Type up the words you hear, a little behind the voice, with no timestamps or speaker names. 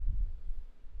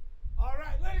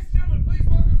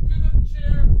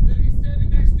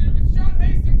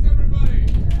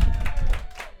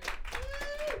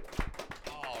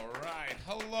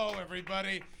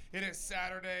everybody. It is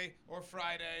Saturday or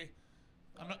Friday.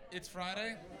 It's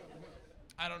Friday?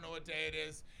 I don't know what day it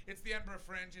is. It's the Emperor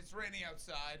Fringe. It's raining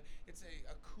outside. It's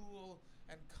a cool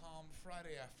and calm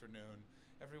Friday afternoon.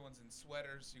 Everyone's in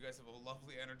sweaters. You guys have a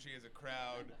lovely energy as a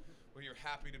crowd where you're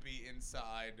happy to be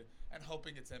inside and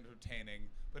hoping it's entertaining.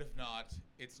 But if not,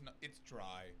 it's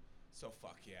dry. So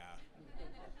fuck yeah.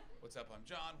 What's up? I'm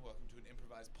John. Welcome to an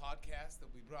improvised podcast that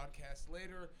we broadcast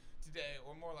later today,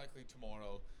 or more likely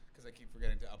tomorrow, because I keep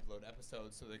forgetting to upload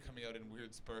episodes, so they're coming out in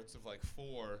weird spurts of like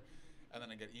 4, and then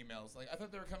I get emails like, I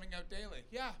thought they were coming out daily.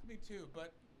 Yeah, me too,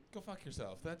 but go fuck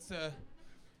yourself. That's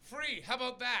free. How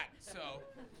about that? So,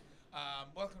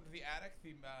 welcome to the attic,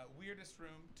 the weirdest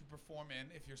room to perform in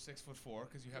if you're 6'4",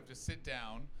 because you have to sit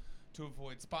down to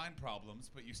avoid spine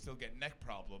problems, but you still get neck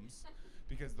problems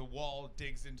because the wall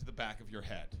digs into the back of your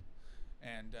head.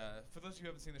 And for those of you who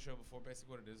haven't seen the show before,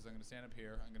 basically what it is I'm going to stand up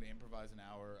here, I'm going to improvise an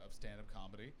hour of stand-up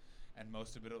comedy, and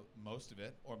most of it,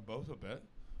 or both of it,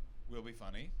 will be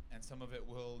funny, and some of it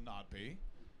will not be,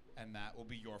 and that will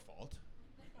be your fault,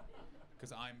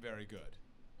 because I'm very good.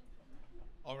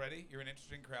 Already, you're an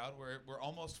interesting crowd. We're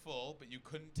almost full, but you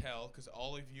couldn't tell because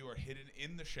all of you are hidden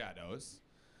in the shadows,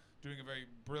 doing a very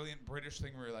brilliant British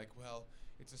thing where you're like, well,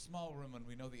 it's a small room and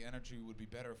we know the energy would be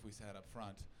better if we sat up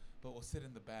front, but we'll sit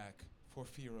in the back for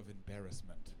fear of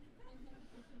embarrassment.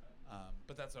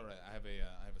 But that's all right. I have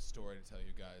a story to tell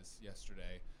you guys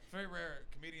yesterday. It's very rare.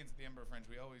 Comedians at the Emperor Fringe,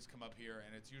 we always come up here,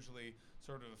 and it's usually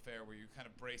sort of an affair where you kind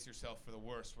of brace yourself for the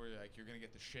worst, where you're going to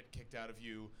get the shit kicked out of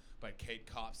you by Kate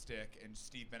Copstick, and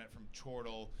Steve Bennett from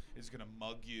Chortle is going to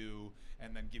mug you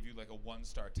and then give you like a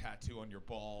 1-star tattoo on your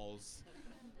balls.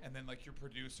 And then like your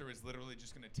producer is literally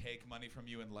just going to take money from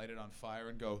you and light it on fire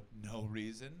and go, no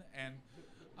reason. And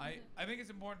I think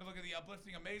it's important to look at the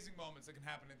uplifting, amazing moments that can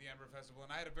happen at the Emperor Festival.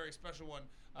 And I had a very special one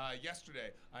yesterday.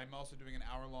 I'm also doing an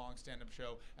hour-long stand-up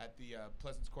show at the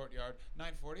Pleasance Courtyard.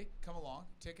 9:40, come along.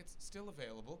 Tickets still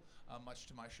available, much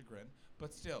to my chagrin.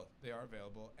 But still, they are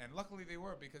available. And luckily they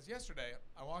were, because yesterday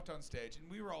I walked on stage,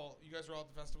 and you guys were all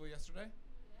at the festival yesterday?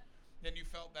 Then you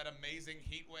felt that amazing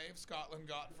heat wave Scotland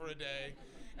got for a day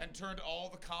and turned all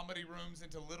the comedy rooms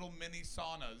into little mini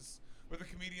saunas where the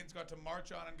comedians got to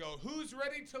march on and go, who's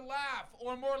ready to laugh?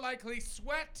 Or more likely,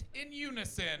 sweat in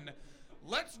unison.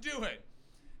 Let's do it.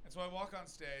 And so I walk on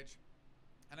stage,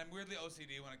 and I'm weirdly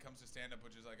OCD when it comes to stand-up,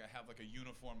 which is like I have like a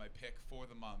uniform I pick for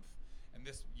the month. And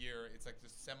this year, it's like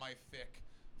this semi-thick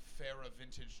Farrah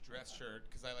vintage dress shirt,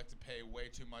 because I like to pay way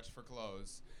too much for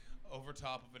clothes, over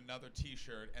top of another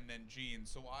t-shirt and then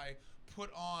jeans. So I put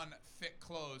on thick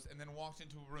clothes and then walked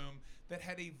into a room that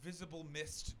had a visible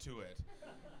mist to it.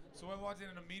 So I walked in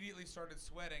and immediately started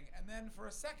sweating. And then for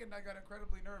a second I got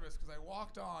incredibly nervous because I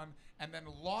walked on and then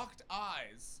locked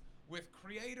eyes with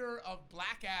creator of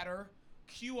Blackadder,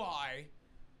 QI.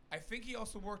 I think he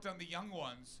also worked on The Young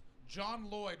Ones. John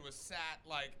Lloyd was sat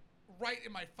like right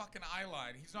in my fucking eye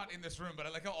line. He's not in this room, but I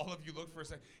like how all of you look for a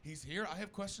second. He's here? I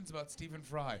have questions about Stephen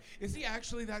Fry. Is he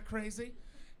actually that crazy?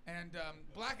 And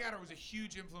Blackadder was a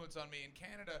huge influence on me. In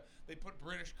Canada, they put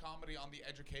British comedy on the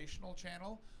educational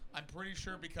channel. I'm pretty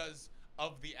sure because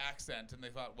of the accent, and they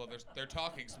thought, well, they're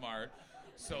talking smart,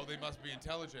 so they must be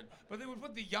intelligent. But they would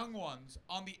put The Young Ones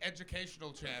on the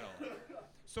educational channel.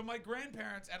 So my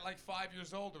grandparents at like 5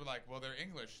 years old were like, well, they're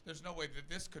English. There's no way that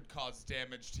this could cause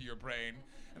damage to your brain.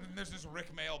 And then there's this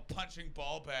Rick Mail punching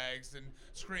ball bags and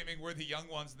screaming, we're the young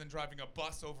ones, and then driving a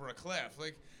bus over a cliff.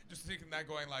 Like, just thinking that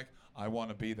going like, I want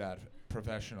to be that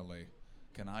professionally.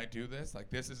 Can I do this? Like,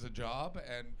 this is a job?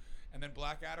 And then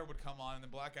Blackadder would come on, and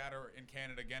then Blackadder in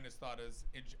Canada, again, is thought as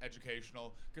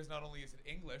educational, because not only is it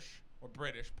English, or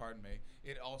British, pardon me,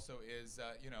 it also is,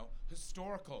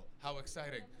 historical. How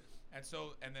exciting.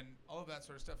 And then all of that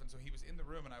sort of stuff. And so he was in the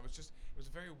room, and it was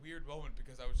a very weird moment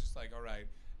because I was just like, all right,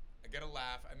 I get a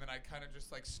laugh, and then I kind of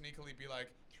just like sneakily be like,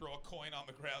 throw a coin on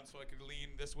the ground so I could lean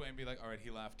this way and be like, all right,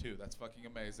 he laughed too. That's fucking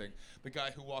amazing. The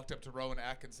guy who walked up to Rowan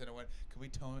Atkinson and went, can we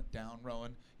tone it down,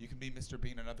 Rowan? You can be Mr.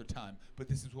 Bean another time, but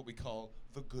this is what we call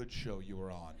the good show you were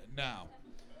on. Now,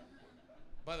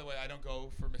 by the way, I don't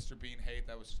go for Mr. Bean hate.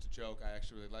 That was just a joke. I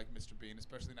actually really like Mr. Bean,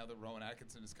 especially now that Rowan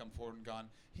Atkinson has come forward and gone,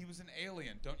 he was an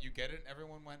alien. Don't you get it? And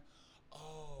everyone went,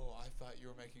 oh, I thought you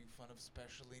were making fun of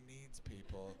specially needs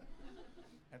people.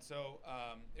 And so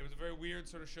it was a very weird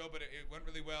sort of show, but it went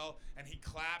really well. And he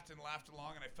clapped and laughed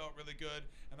along, and I felt really good.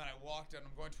 And then I walked out,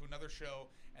 and I'm going to another show,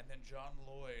 and then John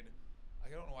Lloyd, I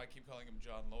don't know why I keep calling him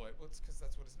John Lloyd. Well, it's because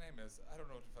that's what his name is. I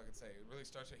don't know what to fucking say. It really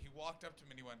starts. He walked up to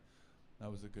me, and he went, that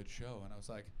was a good show. And I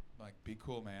was like, be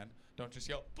cool, man. Don't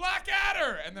just yell,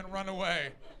 Blackadder, and then run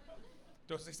away.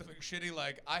 Don't say something shitty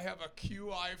like, I have a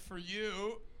QI for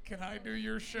you. can I do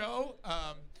your show?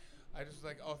 I just was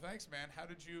like, oh, thanks, man. How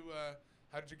did you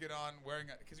get on wearing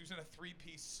it? Because he was in a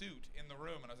 3-piece suit in the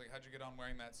room, and I was like, how'd you get on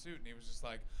wearing that suit? And he was just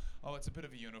like, oh, it's a bit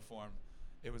of a uniform.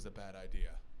 It was a bad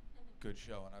idea. Good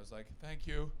show. And I was like, thank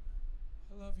you.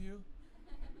 I love you.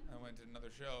 I went to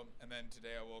another show, and then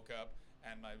today I woke up,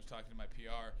 and I was talking to my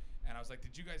PR, and I was like,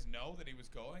 did you guys know that he was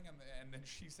going? And then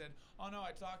she said, oh, no,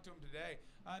 I talked to him today.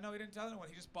 No, he didn't tell anyone.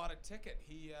 He just bought a ticket.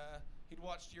 He'd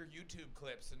watched your YouTube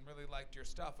clips and really liked your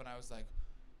stuff. And I was like,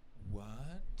 what?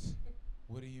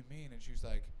 What do you mean? And she was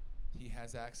like, he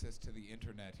has access to the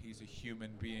internet. He's a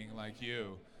human being like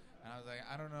you. And I was like,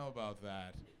 I don't know about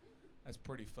that. That's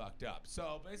pretty fucked up.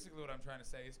 So basically what I'm trying to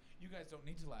say is, you guys don't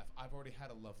need to laugh. I've already had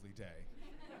a lovely day.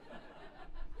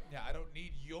 Yeah, I don't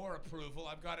need your approval.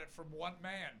 I've got it from one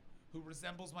man who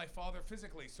resembles my father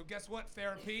physically. So guess what,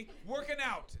 therapy? Working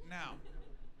out now.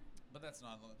 But that's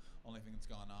not the only thing that's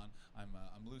gone on.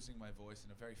 I'm losing my voice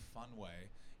in a very fun way,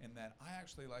 in that I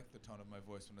actually like the tone of my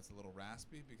voice when it's a little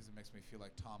raspy, because it makes me feel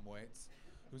like Tom Waits,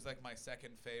 who's like my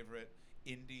second favorite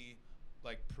indie,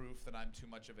 like proof that I'm too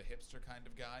much of a hipster kind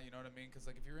of guy. You know what I mean? Because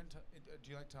like if you're into, do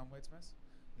you like Tom Waits, miss?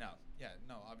 No, yeah,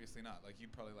 no, obviously not. Like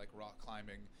you'd probably like rock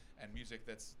climbing and music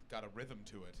that's got a rhythm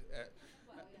to it.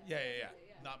 Well, Yeah.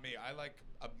 Not me. I like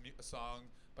a song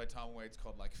by Tom Waits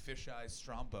called like Fisheye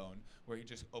Strombone, where he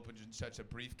just opens in such a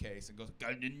briefcase and goes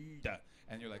 "Ga-ding-da,"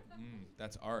 and you're like,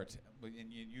 that's art. And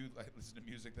you like listen to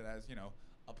music that has, you know,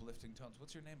 uplifting tones.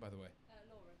 What's your name, by the way?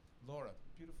 Laura. Laura.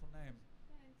 Beautiful name.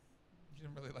 Thanks. You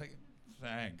didn't really like it?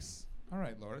 Thanks. All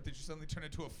right, Laura. Did you suddenly turn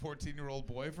into a 14-year-old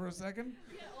boy for a second?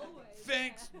 Yeah, always.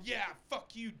 Thanks. Yeah.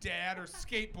 Fuck you, Dad, or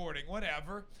skateboarding,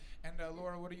 whatever. And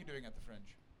Laura, what are you doing at the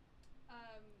Fringe?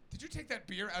 Did you take that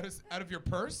beer out of your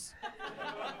purse?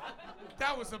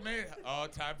 That was amazing. Oh,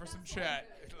 time for some chat.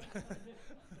 Yeah,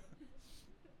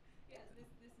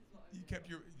 this is what I'm You doing. kept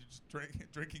you just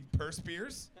drinking purse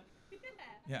beers?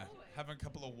 Yeah, always. having a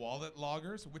couple of wallet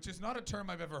loggers, which is not a term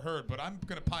I've ever heard, but I'm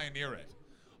gonna pioneer it.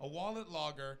 A wallet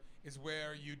logger is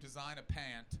where you design a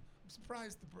pant. I'm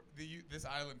surprised this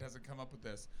island hasn't come up with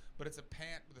this, but it's a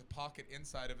pant with a pocket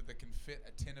inside of it that can fit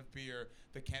a tin of beer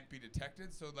that can't be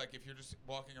detected. So like if you're just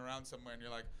walking around somewhere and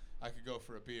you're like, I could go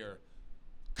for a beer,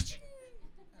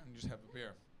 and just have a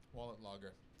beer. Wallet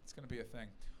logger. It's gonna be a thing,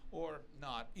 or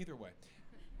not. Either way,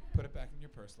 put it back in your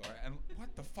purse, Laura. And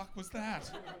what the fuck was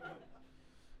that?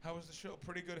 How was the show?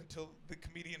 Pretty good until the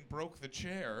comedian broke the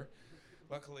chair.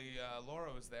 Luckily,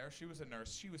 Laura was there. She was a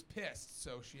nurse. She was pissed,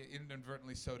 so she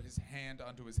inadvertently sewed his hand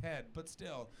onto his head. But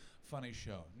still, funny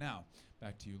show. Now,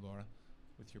 back to you, Laura,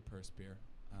 with your purse beer.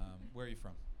 Where are you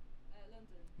from? London.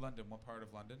 London. What part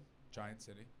of London? Giant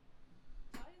city.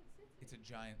 Giant city. It's a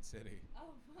giant city.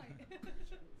 Oh, right.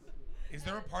 Is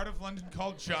there a part of London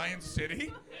called Giant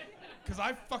City? Because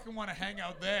I fucking want to hang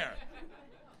out there.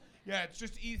 Yeah, it's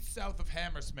just east-south of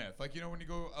Hammersmith. Like, you know, when you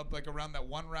go up, like, around that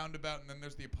one roundabout and then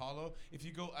there's the Apollo, if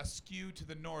you go askew to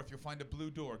the north, you'll find a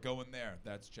blue door. Go in there.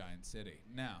 That's Giant City.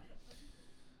 Now,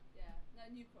 Yeah, no,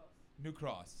 New Cross. New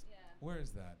Cross. Yeah. Where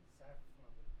is that? South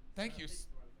London. Thank you. Southeast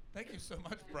London. Thank you so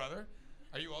much, brother.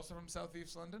 Are you also from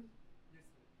Southeast London? Yes,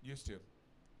 sir. Used to. I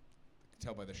can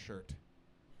tell by the shirt.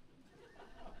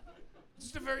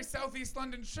 Just a very Southeast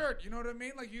London shirt, you know what I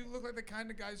mean? Like, you look like the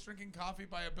kind of guys drinking coffee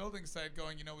by a building site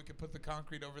going, you know, we could put the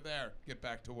concrete over there, get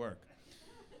back to work.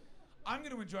 I'm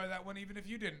going to enjoy that one even if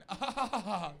you didn't.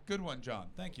 Good one, John.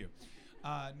 Thank you.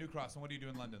 New Cross, and what do you do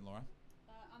in London, Laura?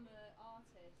 I'm an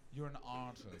artist. You're an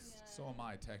artist. Yeah. So am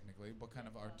I, technically. What kind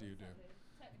of art do you do?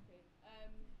 Technically.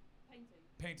 Painting.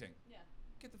 Painting. Yeah.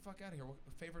 Get the fuck out of here. What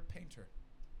favorite painter?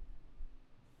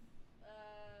 I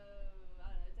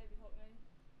don't know, David Hockney.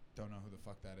 Don't know who the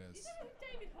fuck that You is. don't know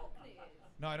who David Hockney is?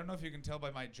 No, I don't know if you can tell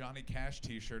by my Johnny Cash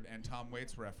t-shirt and Tom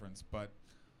Waits reference, but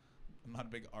I'm not a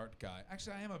big art guy.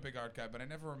 Actually, I am a big art guy, but I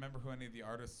never remember who any of the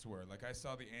artists were. Like, I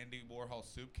saw the Andy Warhol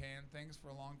soup can things for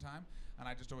a long time, and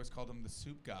I just always called him the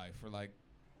soup guy for, like,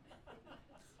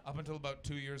 up until about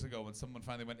 2 years ago when someone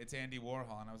finally went, it's Andy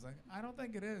Warhol, and I was like, I don't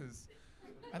think it is.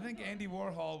 I think Andy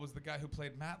Warhol was the guy who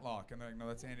played Matlock, and they're like, no,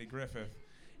 that's Andy Griffith.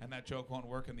 And that joke won't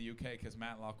work in the UK because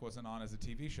Matlock wasn't on as a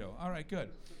TV show. All right, good.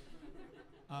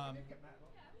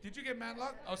 Did you get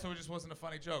Matlock? Oh, so it just wasn't a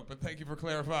funny joke, but thank you for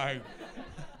clarifying.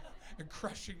 And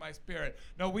crushing my spirit.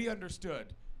 No, we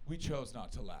understood. We chose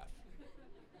not to laugh.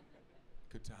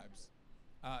 Good times.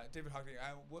 David Hockney,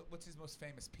 what's his most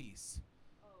famous piece?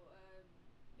 Oh,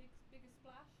 Biggest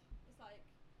Splash. It's like...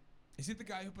 Is he the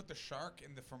guy who put the shark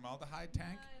in the formaldehyde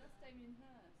tank? No, that's Damien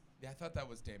Hirst. Yeah, I thought that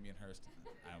was Damien Hirst.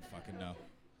 I don't fucking know.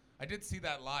 I did see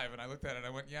that live, and I looked at it, and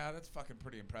I went, yeah, that's fucking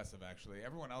pretty impressive, actually.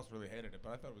 Everyone else really hated it,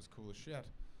 but I thought it was cool as shit. Yeah,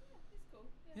 it's cool.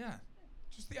 Yeah.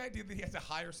 Just the idea that he had to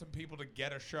hire some people to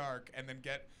get a shark and then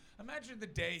get. Imagine the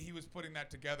day he was putting that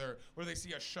together, where they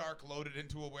see a shark loaded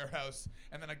into a warehouse,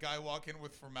 and then a guy walk in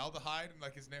with formaldehyde and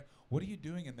like his name. What are you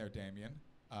doing in there, Damien?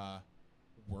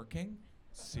 Working.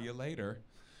 See you later.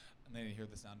 And then you hear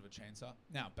the sound of a chainsaw.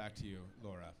 Now back to you,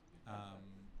 Laura.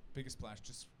 Biggest Splash.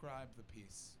 Describe the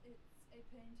piece. It's a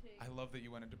painting. I love that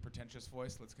you went into pretentious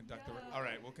voice. Let's conduct the. All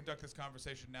right, we'll conduct this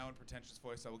conversation now in pretentious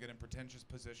voice. I will get in pretentious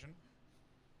position.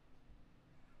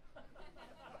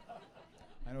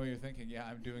 I know what you're thinking. Yeah,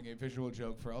 I'm doing a visual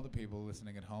joke for all the people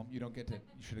listening at home. You don't get to.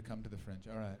 You should have come to the Fringe.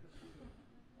 All right.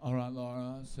 All right,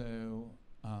 Laura. So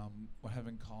we're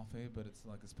having coffee, but it's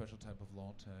like a special type of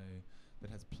latte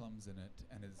that has plums in it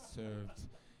and is served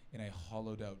in a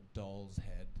hollowed-out doll's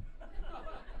head.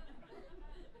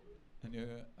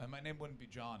 And my name wouldn't be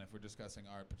John if we're discussing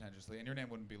art pretentiously, and your name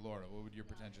wouldn't be Laura. What would your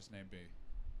pretentious name be?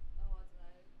 Oh, I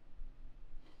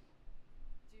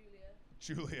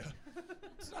don't know. Julia. Julia.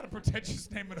 It's not a pretentious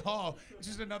name at all. It's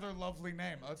just another lovely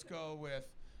name. Let's go with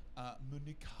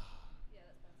Monica. Yeah,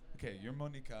 that's better. Okay, you're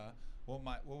Monica. What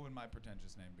would my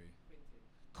pretentious name be?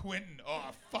 Quentin. Oh,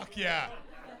 fuck yeah.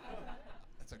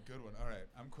 That's a good one. All right,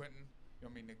 I'm Quentin. You're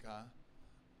Monica.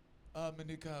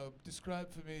 Monica,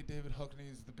 describe for me David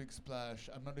Hockney's The Big Splash.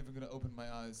 I'm not even going to open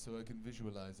my eyes so I can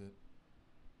visualize it.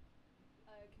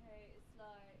 Okay, it's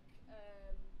like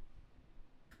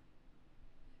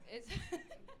it's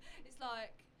it's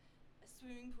like a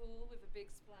swimming pool with a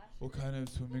big splash. What kind of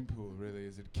swimming pool, really?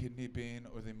 Is it kidney bean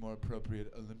or the more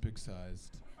appropriate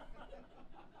Olympic-sized?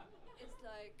 It's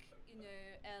like,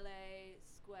 LA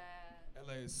Square.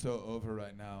 LA is so over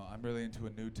right now. I'm really into a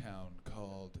new town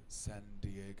called San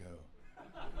Diego.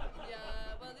 Yeah,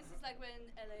 well, this is like when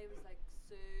LA was like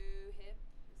so hip.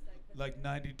 It's Like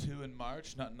 92 in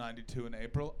March, not 92 in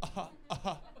April. Well,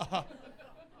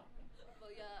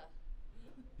 yeah.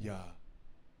 Yeah.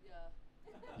 Yeah.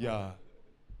 Yeah.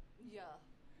 Yeah.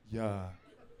 Yeah.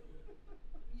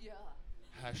 Yeah.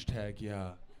 Hashtag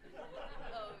yeah.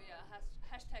 Oh yeah.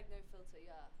 Hashtag no filter.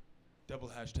 Yeah. Double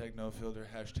hashtag no filter,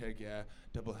 hashtag yeah,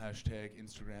 double hashtag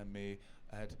Instagram me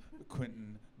at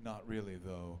Quentin not really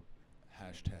though,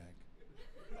 hashtag.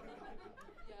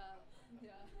 Yeah.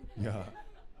 Yeah.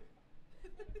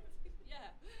 Yeah.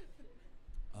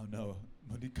 Oh no,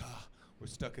 Monica, we're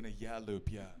stuck in a yeah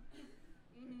loop, yeah.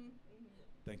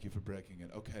 Thank you for breaking it.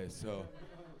 Okay, so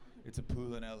it's a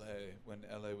pool in LA when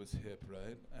LA was hip,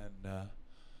 right? And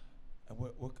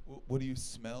what do you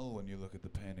smell when you look at the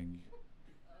painting?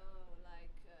 Oh, like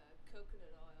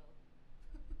coconut oil.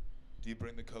 Do you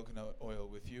bring the coconut oil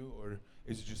with you, or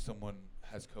is it just someone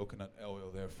has coconut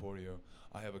oil there for you?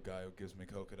 I have a guy who gives me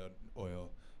coconut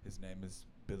oil. His name is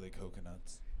Billy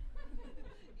Coconuts.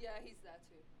 Yeah, he's there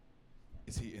too.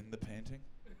 Is he in the painting?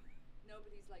 No,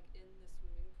 but he's like in the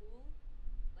swimming pool,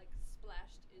 like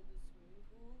splashed in the swimming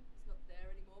pool. He's not there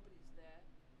anymore, but he's there.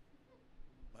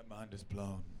 My mind is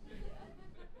blown.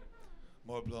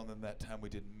 More blown than that time we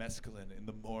did mescaline in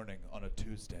the morning on a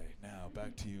Tuesday. Now,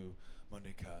 back to you,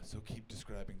 Monica. So keep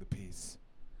describing the piece.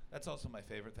 That's also my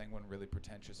favorite thing when really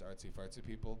pretentious artsy-fartsy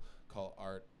people call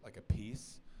art like a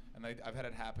piece. And I've had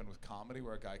it happen with comedy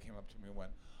where a guy came up to me and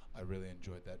went, I really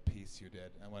enjoyed that piece you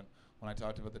did. And when I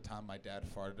talked about the time my dad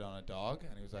farted on a dog,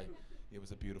 and he was like, it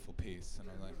was a beautiful piece. And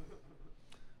I'm like,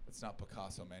 it's not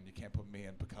Picasso, man. You can't put me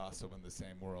and Picasso in the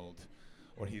same world.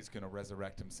 Or he's going to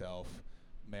resurrect himself,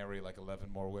 marry like 11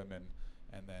 more women,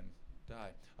 and then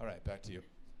die. All right, back to you.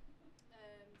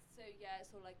 So yeah,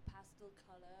 it's all like pastel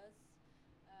colors.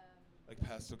 Like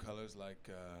pastel colors, like,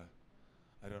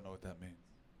 I don't know what that means.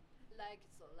 Like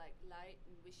it's sort of like light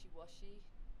and wishy-washy.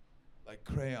 Like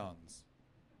crayons.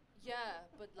 Yeah,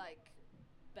 but like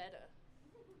better.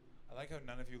 I like how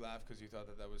none of you laughed because you thought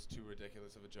that was too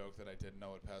ridiculous of a joke that I didn't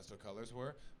know what pastel colors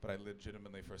were, but I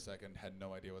legitimately for a second had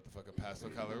no idea what the fuck a pastel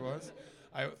color was.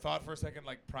 I thought for a second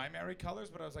like primary colors,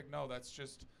 but I was like, no, that's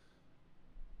just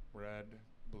red,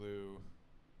 blue.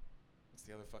 What's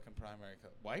the other fucking primary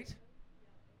color? White?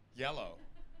 Yellow.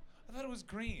 I thought it was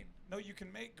green. No, you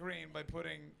can make green by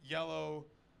putting yellow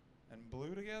and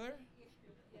blue together?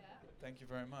 Yeah. Thank you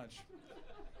very much.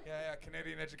 Yeah,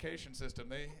 Canadian education system.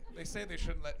 They say they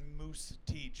shouldn't let moose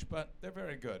teach, but they're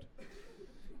very good.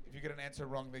 If you get an answer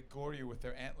wrong, they gore you with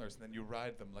their antlers, and then you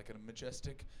ride them like a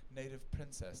majestic native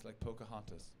princess, like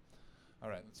Pocahontas. All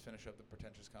right, let's finish up the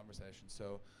pretentious conversation.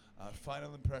 So,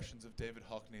 final impressions of David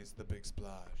Hockney's The Big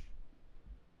Splash.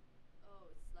 Oh,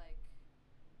 it's like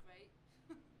great.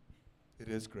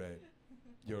 It is great.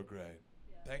 You're great.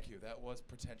 Yeah. Thank you. That was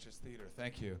pretentious theater.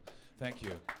 Thank you. Thank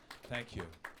you. Thank you.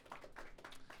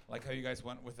 Like how you guys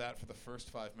went with that for the first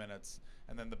 5 minutes,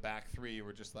 and then the back 3 you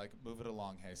were just like, move it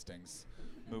along, Hastings.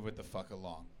 Move it the fuck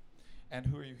along. And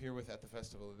who are you here with at the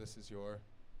festival? This is your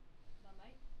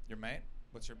mate. Your mate?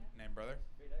 What's your name, brother?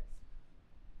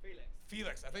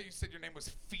 Felix. I thought you said your name was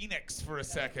Phoenix for a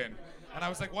second. And I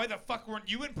was like, why the fuck weren't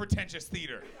you in pretentious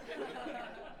theater?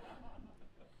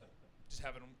 Just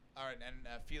having... All right, and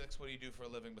Felix, what do you do for a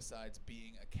living besides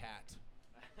being a cat?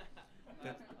 I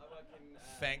work in...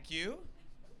 Thank you.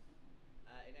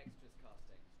 In extras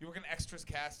casting. You work in extras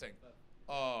casting.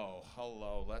 Oh,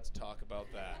 hello. Let's talk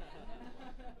about that.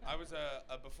 I was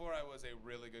before I was a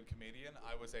really good comedian,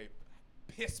 I was a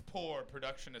piss poor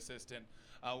production assistant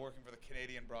working for the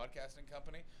Canadian Broadcasting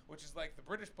Company, which is like the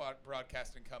British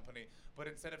Broadcasting Company, but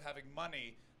instead of having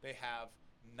money, they have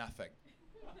nothing.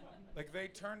 Like they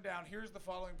turn down, here's the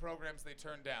following programs they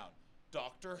turn down.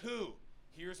 Doctor Who.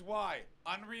 Here's why.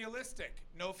 Unrealistic.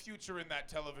 No future in that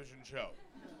television show.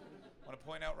 I want to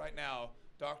point out right now,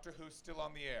 Doctor Who's still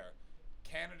on the air.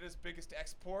 Canada's biggest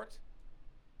export.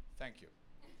 Thank you.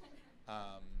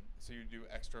 So you do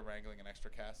extra wrangling and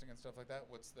extra casting and stuff like that?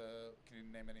 Can you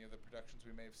name any of the productions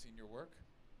we may have seen your work?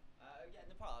 Yeah, in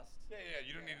the past. Yeah,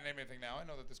 you don't need to name anything now. I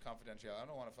know that there's confidentiality. I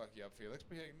don't want to fuck you up, Felix,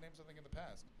 but yeah, name something in the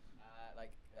past.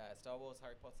 Like Star Wars,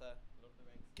 Harry Potter, Lord of the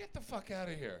Rings. Get the fuck out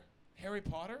of here. Harry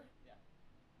Potter? Yeah.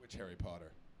 Which Harry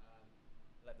Potter?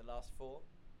 Like the last 4.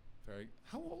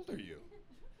 How old are you?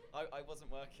 I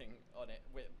wasn't working on it.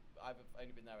 I've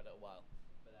only been there a little while.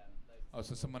 But,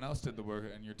 So someone else did the work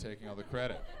and you're taking all the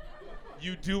credit.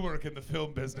 You do work in the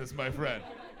film business, my friend.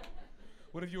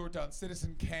 What have you worked on?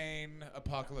 Citizen Kane,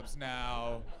 Apocalypse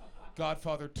Now,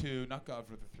 Godfather 2, not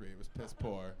Godfather 3, it was piss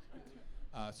poor.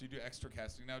 So you do extra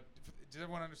casting. Now, does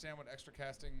everyone understand what extra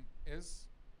casting is?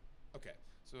 Okay,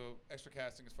 so extra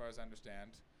casting, as far as I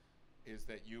understand, is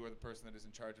that you are the person that is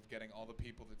in charge of getting all the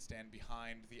people that stand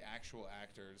behind the actual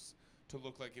actors to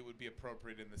look like it would be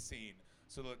appropriate in the scene.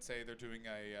 So let's say they're doing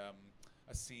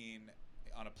a scene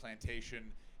on a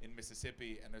plantation in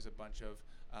Mississippi, and there's a bunch of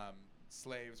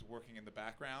slaves working in the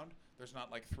background. There's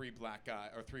not like 3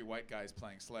 white guys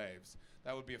playing slaves.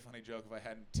 That would be a funny joke if I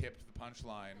hadn't tipped the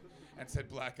punchline and said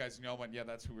black guys, and y'all went, yeah,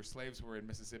 that's who slaves were in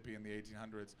Mississippi in the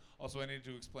 1800s. Also, I needed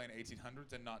to explain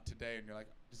 1800s and not today, and you're like,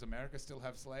 does America still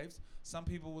have slaves? Some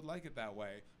people would like it that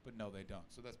way, but no, they don't.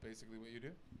 So that's basically what you do?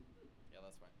 Yeah,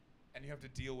 that's right. And you have to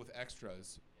deal with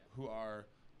extras who are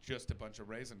just a bunch of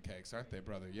raisin cakes, aren't they,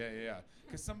 brother? Yeah.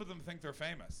 Because some of them think they're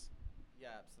famous. Yeah,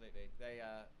 absolutely.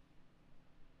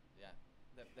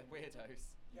 They're weirdos.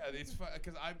 Yeah, it's fun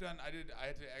because I had to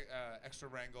extra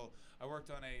wrangle. I worked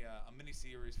on a mini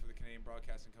series for the Canadian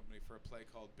Broadcasting Company for a play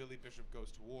called Billy Bishop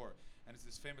Goes to War, and it's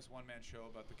this famous one-man show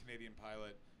about the Canadian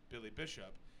pilot Billy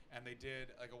Bishop. And they did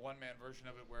like a one-man version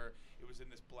of it where it was in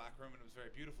this black room and it was very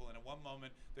beautiful. And at one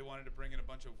moment they wanted to bring in a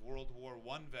bunch of World War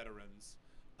I veterans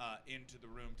into the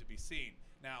room to be seen.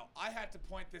 Now I had to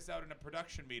point this out in a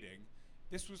production meeting.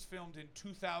 This was filmed in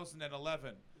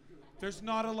 2011. There's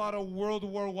not a lot of World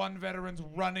War I veterans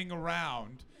running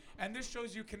around. And this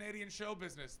shows you Canadian show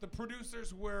business. The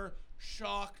producers were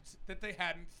shocked that they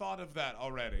hadn't thought of that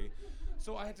already.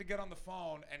 So I had to get on the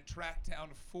phone and track down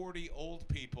 40 old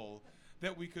people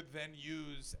that we could then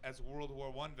use as World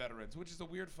War I veterans, which is a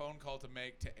weird phone call to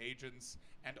make to agents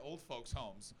and old folks'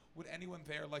 homes. Would anyone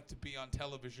there like to be on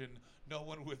television? No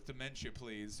one with dementia,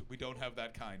 please. We don't have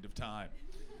that kind of time.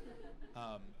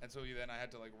 And so then I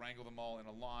had to like wrangle them all in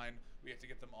a line. We had to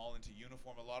get them all into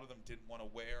uniform. A lot of them didn't want to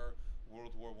wear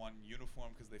World War I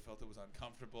uniform because they felt it was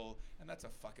uncomfortable, and that's a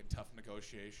fucking tough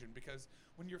negotiation because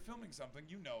when you're filming something,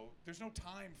 you know, there's no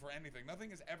time for anything. Nothing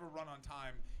has ever run on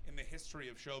time in the history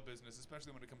of show business,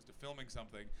 especially when it comes to filming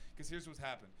something, because here's what's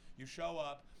happened. You show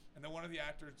up, and then one of the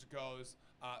actors goes,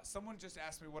 someone just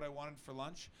asked me what I wanted for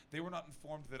lunch. They were not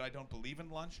informed that I don't believe in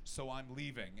lunch, so I'm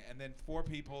leaving. And then 4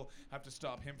 people have to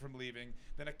stop him from leaving.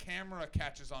 Then a camera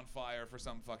catches on fire for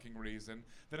some fucking reason.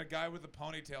 Then a guy with a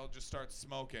ponytail just starts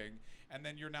smoking. And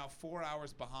then you're now 4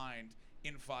 hours behind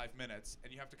in 5 minutes,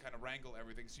 and you have to kind of wrangle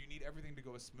everything. So you need everything to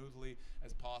go as smoothly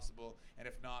as possible. And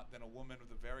if not, then a woman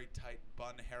with a very tight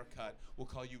bun haircut will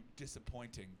call you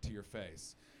disappointing to your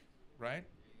face. Right?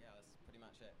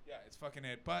 Yeah, it's fucking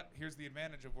it. But here's the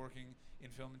advantage of working in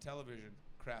film and television: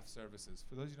 craft services.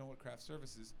 For those who know what craft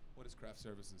services, what is craft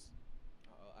services?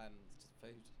 It's just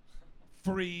food.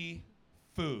 Free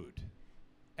food.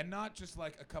 And not just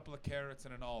like a couple of carrots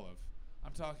and an olive.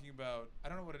 I'm talking about, I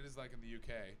don't know what it is like in the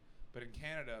UK, but in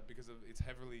Canada, because of it's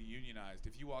heavily unionized,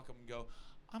 if you walk up and go,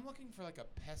 I'm looking for like a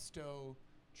pesto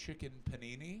chicken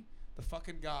panini, the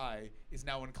fucking guy is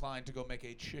now inclined to go make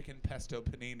a chicken pesto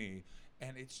panini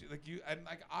And it's like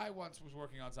I once was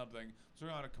working on something, was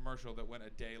working on a commercial that went a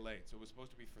day late. So it was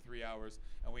supposed to be for 3 hours,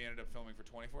 and we ended up filming for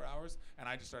 24 hours. And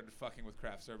I just started fucking with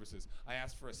craft services. I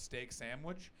asked for a steak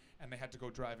sandwich, and they had to go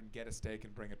drive and get a steak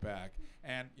and bring it back.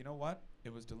 And you know what?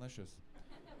 It was delicious.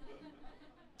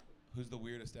 Who's the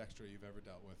weirdest extra you've ever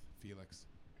dealt with? Felix.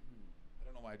 I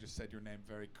don't know why I just said your name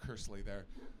very cursely there.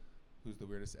 Who's the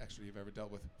weirdest extra you've ever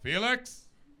dealt with? Felix!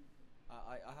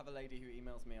 I have a lady who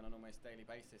emails me on an almost daily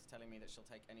basis telling me that she'll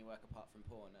take any work apart from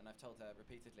porn, and I've told her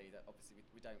repeatedly that obviously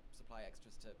we don't supply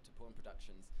extras to porn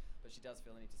productions, but she does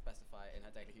feel the need to specify it in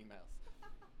her daily emails.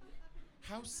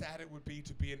 How sad it would be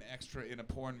to be an extra in a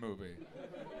porn movie.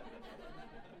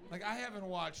 Like, I haven't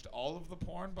watched all of the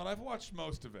porn, but I've watched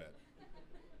most of it.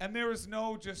 And there is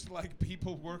no just like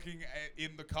people working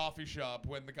in the coffee shop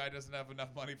when the guy doesn't have enough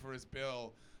money for his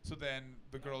bill, so then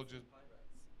the girl just...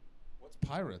 What's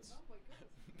Pirates?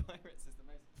 Pirates is the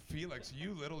most... Felix,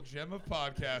 you little gem of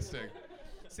podcasting.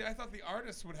 See, I thought the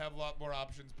artists would have a lot more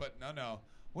options, but no.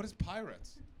 What is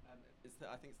Pirates?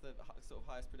 I think it's the sort of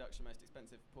highest production, most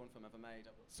expensive porn film ever made.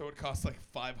 So it costs like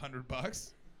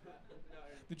 $500?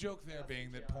 The joke there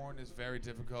being that porn is very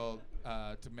difficult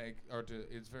to make,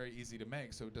 it's very easy to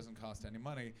make, so it doesn't cost any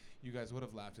money. You guys would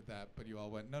have laughed at that, but you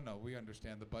all went, no, we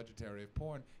understand the budgetary of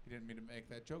porn. You didn't mean to make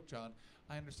that joke, John.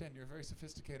 I understand, you're a very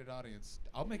sophisticated audience.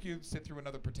 I'll make you sit through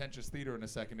another pretentious theater in a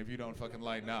second if you don't fucking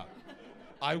lighten up.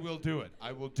 I will do it.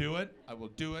 I will do it.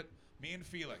 Me and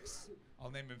Felix.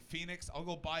 I'll name him Phoenix. I'll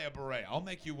go buy a beret. I'll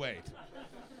make you wait.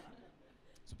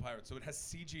 It's a pirate. So it has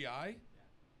CGI?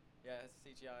 Yeah, it has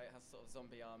CGI, it has sort of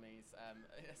zombie armies.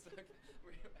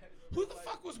 Who the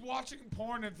fuck was watching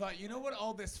porn and thought, you know what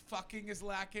all this fucking is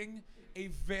lacking? A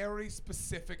very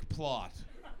specific plot.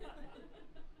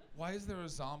 Why is there a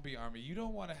zombie army? You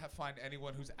don't want to find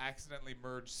anyone who's accidentally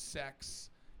merged sex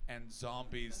and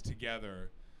zombies together.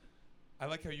 I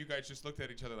like how you guys just looked at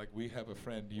each other like, we have a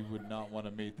friend you would not want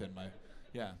to meet then,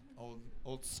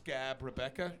 old scab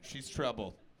Rebecca, she's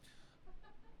trouble.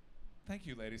 Thank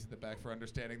you, ladies in the back, for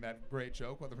understanding that great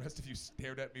joke, while the rest of you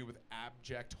stared at me with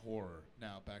abject horror.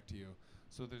 Now, back to you.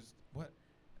 So there's, what?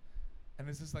 And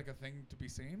is this like a thing to be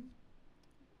seen?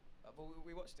 Well,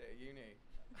 we watched it at uni.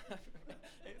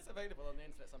 It's available on the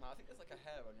internet somehow. I think there's like a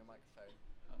hair on your microphone.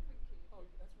 Oh,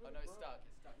 that's really no, it's stuck.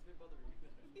 It's been bothering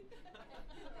me.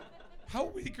 How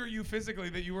weak are you physically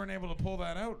that you weren't able to pull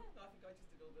that out? I think I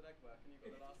just did all the legwork and you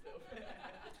got the last little bit.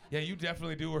 Yeah, you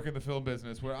definitely do work in the film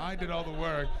business, where I did all the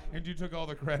work and you took all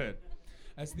the credit.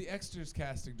 As the extras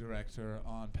casting director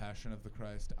on Passion of the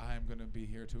Christ, I am going to be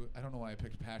here to... I don't know why I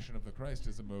picked Passion of the Christ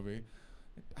as a movie.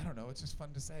 I don't know, it's just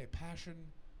fun to say. Passion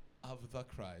of the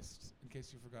Christ, in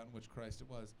case you've forgotten which Christ it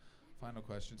was. Final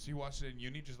question. So you watched it in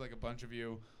uni, just like a bunch of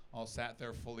you all sat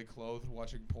there fully clothed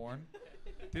watching porn?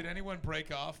 Did anyone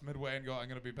break off midway and go, I'm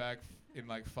going to be back in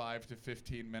like 5 to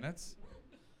 15 minutes?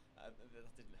 That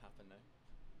didn't happen, no.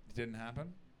 It didn't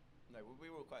happen? No, we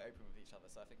were all quite open with each other,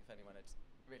 so I think if anyone had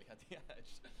really had the edge...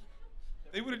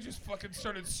 They would have just fucking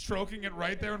started stroking it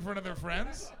right there in front of their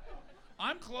friends?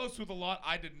 I'm close with a lot.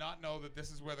 I did not know that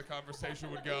this is where the conversation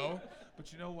would go.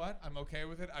 But you know what? I'm okay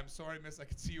with it. I'm sorry, miss. I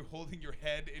can see you holding your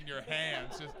head in your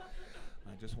hands.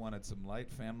 I just wanted some light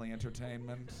family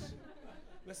entertainment.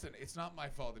 Listen, it's not my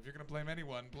fault. If you're going to blame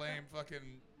anyone, blame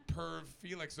fucking perv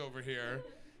Felix over here.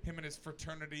 Him and his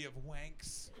fraternity of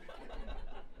wanks.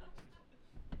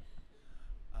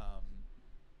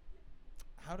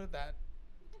 How did that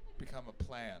become a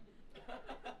plan?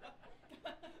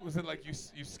 Was it like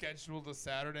you scheduled a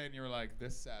Saturday and you were like,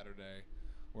 this Saturday,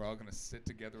 we're all going to sit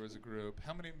together as a group?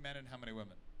 How many men and how many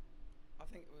women? I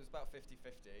think it was about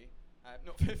 50-50.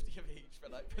 Not 50 of each,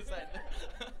 but like percent.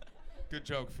 Good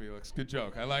joke, Felix. Good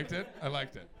joke. I liked it. I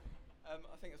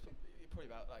think it's probably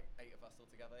about like 8 of us all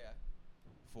together, yeah.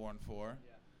 4 and 4?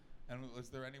 Yeah. And was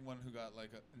there anyone who got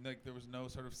like there was no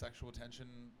sort of sexual tension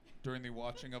during the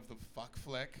watching of the fuck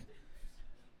flick?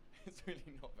 It's really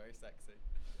not very sexy.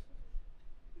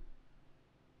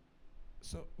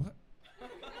 So, what?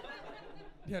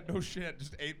 Yeah, no shit.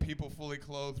 Just 8 people fully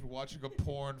clothed watching a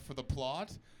porn for the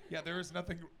plot? Yeah, there is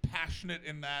nothing passionate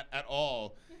in that at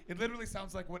all. It literally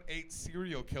sounds like what 8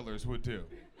 serial killers would do.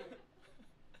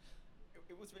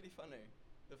 It was really funny,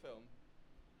 the film.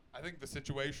 I think the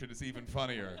situation is even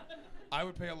funnier. I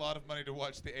would pay a lot of money to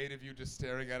watch the 8 of you just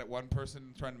staring at one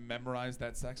person trying to memorize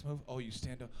that sex move. Oh, you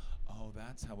stand up. Oh,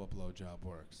 that's how a blowjob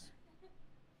works.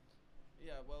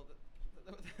 Yeah, well,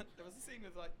 there was a scene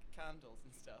with like candles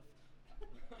and stuff.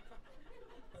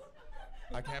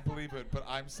 I can't believe it, but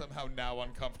I'm somehow now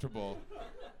uncomfortable.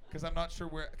 Because I'm not sure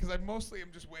where, because I mostly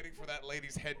am just waiting for that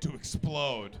lady's head to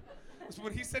explode. So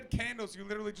when he said candles, you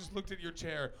literally just looked at your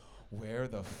chair. Where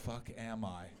the fuck am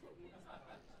I?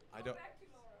 I don't. Back to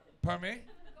Laura. Pardon me?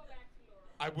 Go back to Laura.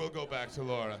 I will go back to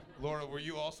Laura. Laura, were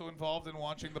you also involved in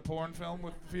watching the porn film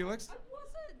with Felix? I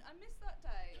wasn't. I missed that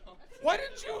day. Why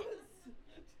didn't you?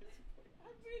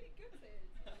 I'm really gutted.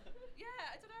 Yeah,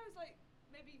 I don't know. I was like,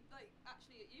 maybe like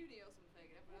actually at uni or something,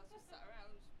 and everyone else just sat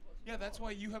around watching. Yeah, that's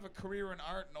why you have a career in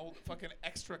art and old fucking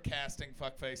extra casting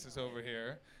fuckfaces over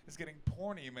here is getting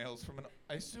porn emails from an.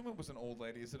 I assume it was an old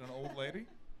lady. Is it an old lady?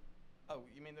 Oh,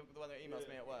 you mean the one that emails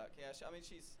me at work? Yeah, I mean,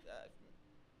 she's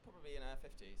probably in her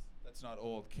 50s. That's not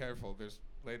old. Careful. There's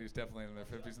ladies definitely in their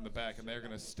 50s in the back, and they're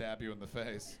gonna stab you in the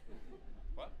face.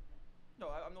 What? No,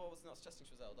 I'm not suggesting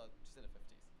she was old. She's in her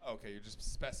 50s. Okay, you're just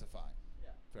specifying. Yeah.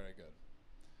 Very good.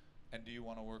 And do you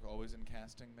want to work always in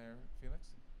casting there, Felix?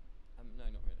 No,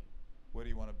 not really. What do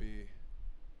you want to be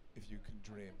if you can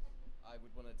dream? I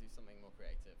would want to do something more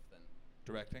creative than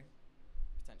Directing?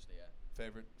 potentially, yeah.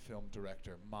 Favorite film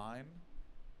director? Mine?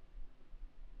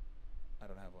 I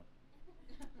don't have one.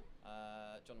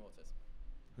 John Waters.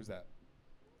 Who's that?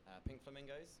 Pink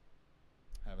Flamingos.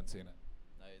 Haven't seen it.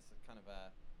 No, it's a kind of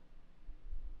a.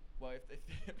 Well,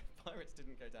 if Pirates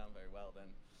didn't go down very well,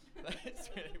 then it's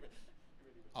really.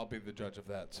 I'll be the judge of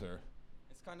that, sir.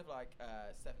 It's kind of like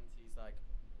 70s, like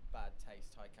bad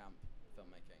taste, high camp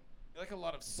filmmaking. You like a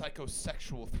lot of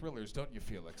psychosexual thrillers, don't you,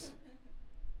 Felix?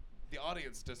 The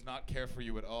audience does not care for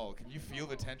you at all. Can you feel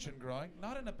the tension growing?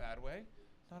 Not in a bad way.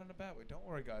 Not in a bad way. Don't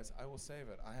worry, guys. I will save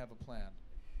it. I have a plan.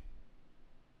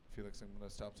 Felix, I'm going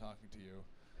to stop talking to you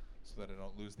so that I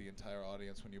don't lose the entire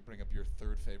audience when you bring up your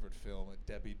third favorite film,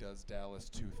 Debbie Does Dallas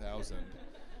 2000,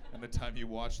 and the time you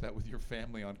watched that with your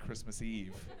family on Christmas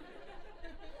Eve.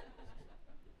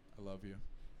 I love you.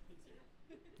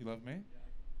 You love me?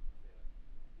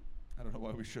 I don't know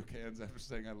why we shook hands after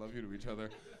saying I love you to each other.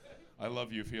 I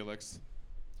love you, Felix.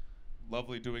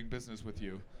 Lovely doing business with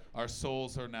you. Our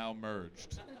souls are now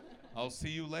merged. I'll see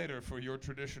you later for your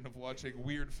tradition of watching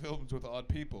weird films with odd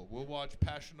people. We'll watch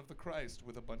Passion of the Christ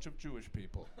with a bunch of Jewish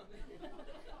people.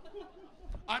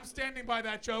 I'm standing by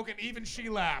that joke, and even she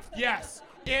laughed. Yes,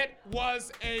 it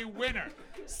was a winner.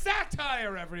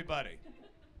 Satire, everybody.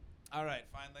 All right,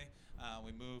 finally,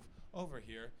 we move over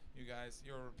here. You guys,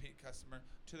 you're a repeat customer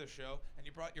to the show, and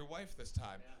you brought your wife this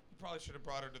time. Yeah. You probably should have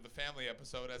brought her to the family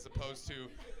episode as opposed to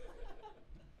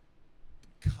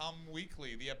Come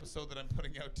Weekly, the episode that I'm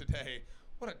putting out today.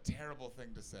 What a terrible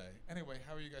thing to say. Anyway,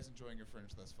 how are you guys enjoying your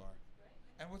Fringe thus far? Great.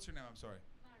 And what's your name? I'm sorry.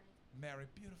 Mary. Mary.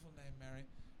 Beautiful name, Mary.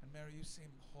 And Mary, you seem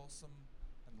wholesome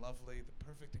and lovely, the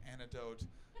perfect antidote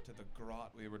to the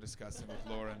grot we were discussing with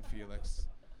Laura and Felix.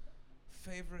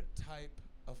 Favorite type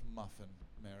of muffin,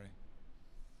 Mary?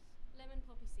 Lemon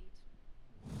poppy seed.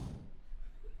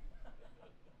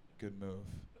 Good move.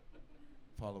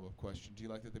 Follow-up question. Do you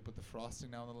like that they put the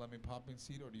frosting now on the lemon popping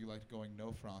seed, or do you like going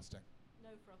no frosting? No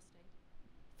frosting.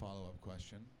 Follow-up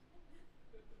question.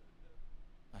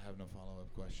 I have no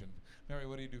follow-up question. Mary,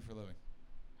 what do you do for a living?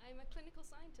 I'm a clinical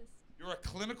scientist. You're a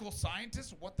clinical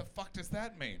scientist? What the fuck does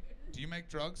that mean? Do you make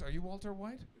drugs? Are you Walter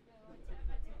White? No, I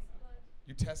test blood.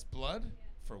 You test blood? Yeah.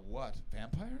 For what?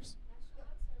 Vampires? National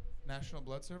Blood Services. National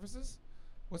Blood Services?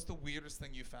 What's the weirdest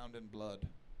thing you found in blood?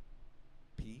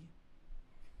 Pee?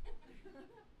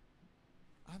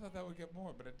 I thought that would get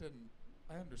more, but it didn't.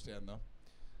 I understand, though.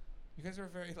 You guys are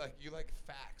very, you like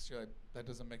facts. You're like, that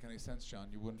doesn't make any sense, John.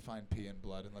 You wouldn't find pee in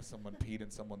blood unless someone peed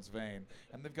in someone's vein.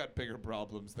 And they've got bigger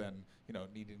problems than,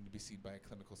 needing to be seen by a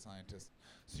clinical scientist.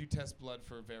 So you test blood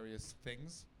for various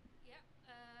things, Yeah.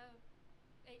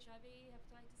 HIV,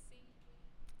 hepatitis C.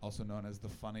 also known as the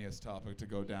funniest topic to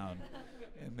go down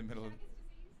in the middle of...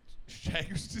 Chagas disease.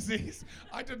 Shagger's disease?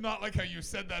 I did not like how you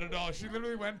said that at all. She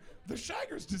literally went, the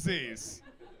Shagger's disease. It's a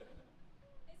real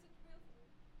thing.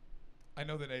 I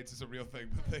know that AIDS is a real thing,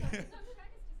 but No, Chagas disease is a real thing.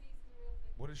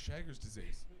 what is Shagger's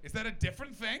disease? Is that a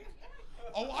different thing?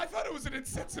 Oh, I thought it was an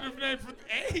insensitive name for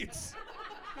AIDS.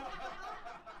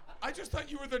 I just thought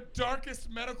you were the darkest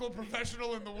medical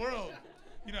professional in the world.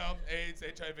 AIDS,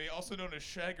 HIV, also known as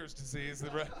Shagger's disease,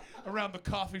 around the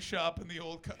coffee shop in the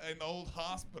old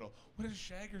hospital. What is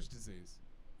Shagger's disease?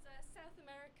 It's a South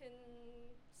American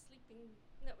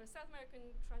South American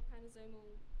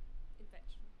trypanosomal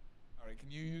infection. All right, can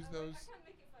you use those? I can't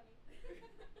make it funny.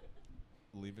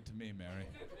 Leave it to me, Mary.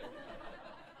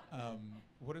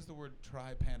 What is the word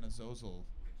trypanososal?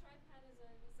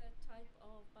 Trypanosome is a type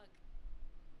of bug,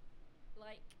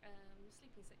 like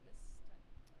sleeping sickness type.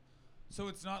 So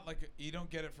it's not like you don't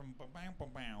get it from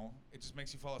ba-bam. It just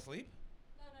makes you fall asleep?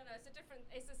 No.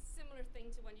 It's a similar thing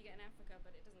to one you get in Africa,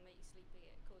 but it doesn't make you sleepy.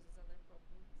 It causes other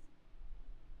problems.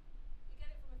 You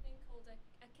get it from a thing called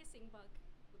a kiss kissing bug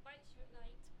that bites you at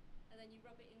night, and then you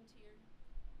rub it into your.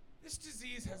 This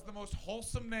disease has the most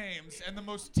wholesome names and the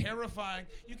most terrifying.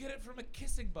 You get it from a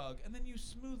kissing bug, and then you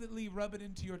smoothly rub it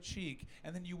into your cheek,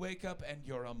 and then you wake up and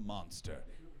you're a monster.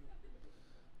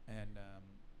 And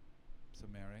so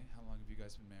Mary, how long have you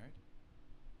guys been married?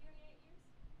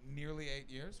 Nearly 8 years. Nearly 8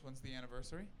 years. When's the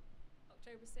anniversary?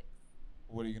 October 6th.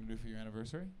 What are you going to do for your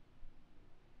anniversary?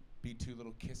 Be two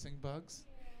little kissing bugs?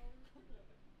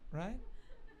 Yeah. Right?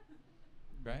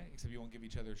 Right? Except you won't give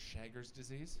each other Shagger's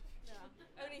disease? No,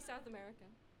 only South America.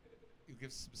 You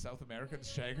give South Americans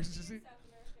Shagger's disease? South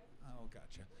America. Oh,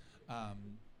 gotcha.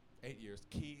 8 years.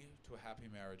 Key to a happy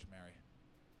marriage, Mary.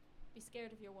 Be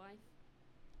scared of your wife.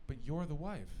 But you're the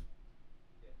wife.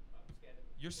 Yeah, I'm scared of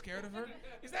it. You're scared of her?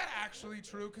 Is that actually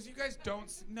true? Because you guys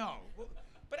don't no. Well,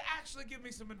 but actually give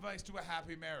me some advice to a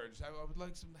happy marriage. I would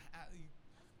like some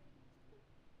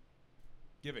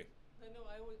Give it. No,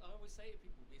 I always say to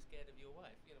people, be scared of your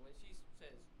wife. You know, when she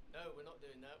says, no, we're not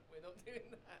doing that, we're not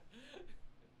doing that.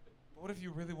 But what if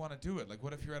you really want to do it? Like,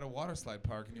 what if you're at a water slide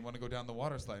park and you want to go down the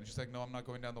water slide? And she's like, no, I'm not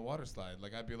going down the water slide.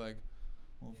 Like, I'd be like,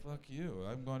 well, fuck you.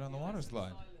 I'm going down the water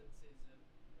slide. Silence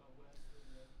is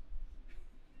worse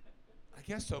than I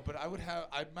guess so, but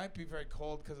I might be very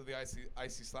cold because of the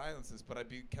icy silences, but I'd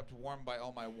be kept warm by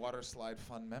all my water slide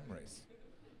fun memories.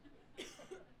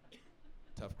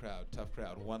 Tough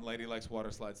crowd. One lady likes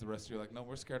water slides, the rest of you are like, no,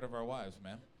 we're scared of our wives,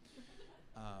 man.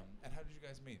 And how did you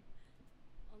guys meet?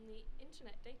 On the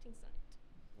internet dating site.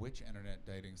 Which internet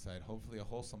dating site? Hopefully a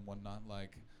wholesome one, not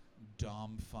like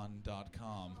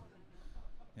domfun.com.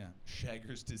 Yeah,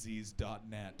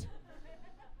 shaggersdisease.net.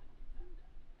 What's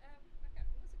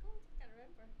it called? I can't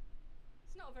remember.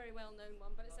 It's not a very well-known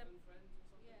one, but it's a. Love and Friends or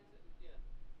something, Yeah. is it? Yeah.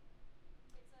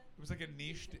 It was like a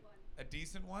niche, decent one. a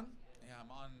decent one? Yeah,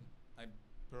 I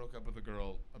broke up with a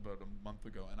girl about a month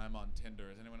ago, and I'm on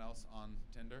Tinder. Is anyone else on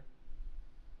Tinder?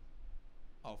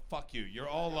 Oh, fuck you. You're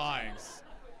all lying.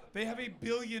 They have 1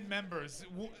 billion members.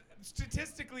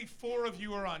 Statistically, 4 of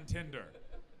you are on Tinder.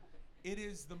 It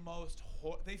is the most...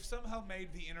 they've somehow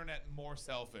made the internet more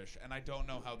selfish, and I don't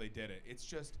know how they did it. It's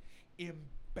just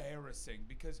embarrassing,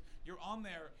 because you're on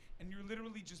there, and you're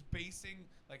literally just basing,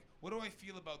 like, what do I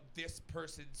feel about this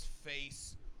person's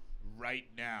face right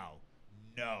now?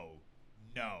 No.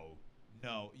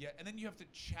 Yeah, and then you have to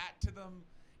chat to them,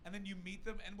 and then you meet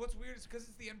them, and what's weird is because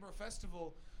it's the Edinburgh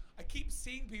Festival, I keep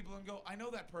seeing people and go, I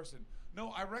know that person. No,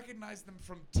 I recognize them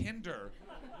from Tinder.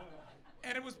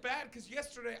 And it was bad because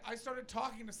yesterday I started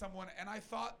talking to someone and I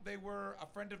thought they were a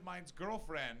friend of mine's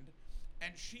girlfriend,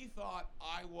 and she thought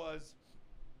I was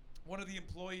one of the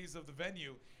employees of the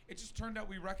venue. It just turned out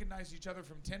we recognized each other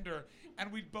from Tinder,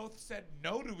 and we both said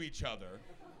no to each other.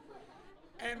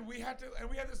 And we had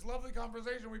this lovely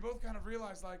conversation. We both kind of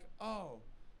realized, like, oh,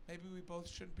 maybe we both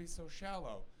shouldn't be so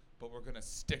shallow, but we're gonna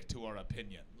stick to our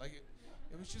opinion. Like,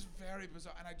 it was just very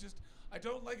bizarre, and I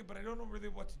don't like it, but I don't know really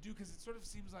what to do, because it sort of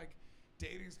seems like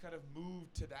dating's kind of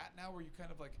moved to that now, where you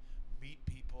kind of like meet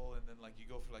people, and then like you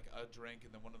go for like a drink,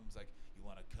 and then one of them's like, you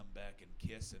want to come back and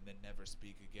kiss and then never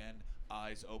speak again,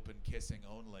 eyes open, kissing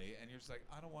only, and you're just like,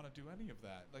 I don't want to do any of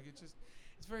that. Like, it's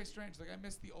very strange. Like, I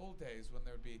miss the old days when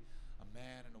there would be a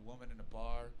man and a woman in a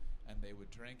bar, and they would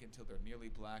drink until they're nearly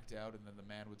blacked out, and then the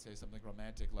man would say something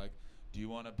romantic like, do you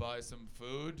want to buy some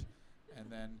food?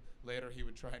 And then later he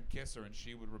would try and kiss her, and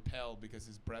she would repel because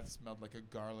his breath smelled like a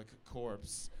garlic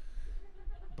corpse.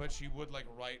 But she would like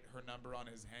write her number on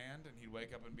his hand, and he'd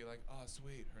wake up and be like, oh,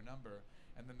 sweet, her number.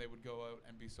 And then they would go out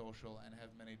and be social and have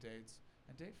many dates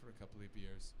and date for a couple of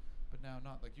years. But now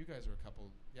not. Like, you guys are a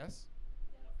couple, yes?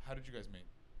 How did you guys meet?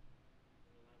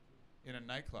 In a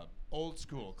nightclub. Old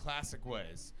school, classic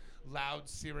ways. Loud,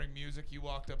 searing music. You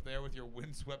walked up there with your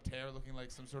windswept hair looking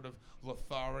like some sort of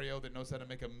Lothario that knows how to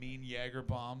make a mean Jaeger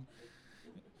bomb.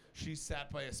 She sat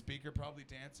by a speaker, probably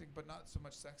dancing, but not so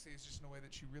much sexy. It's just in a way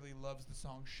that she really loves the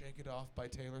song Shake It Off by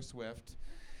Taylor Swift.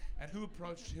 And who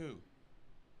approached who?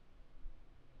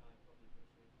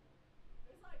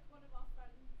 It was like one of our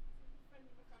friends, a friend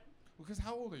of a friend. Because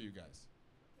how old are you guys?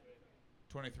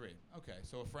 23. Okay,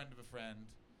 so a friend of a friend.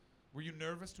 Were you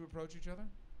nervous to approach each other?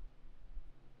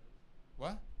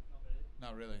 What?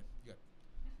 Not really. You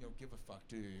don't give a fuck,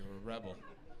 do you? You're a rebel.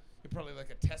 You're probably like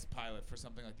a test pilot for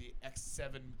something like the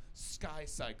X7 Sky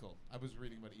Cycle. I was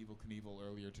reading about Evel Knievel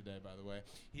earlier today, by the way.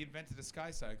 He invented a Sky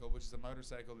Cycle, which is a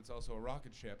motorcycle that's also a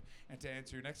rocket ship. And to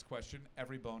answer your next question,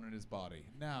 every bone in his body.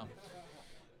 Now,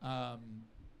 so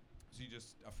you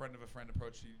just, a friend of a friend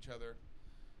approached each other.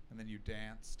 and then you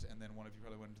danced, and then one of you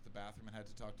probably went into the bathroom and had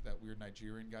to talk to that weird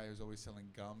Nigerian guy who's always selling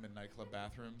gum in nightclub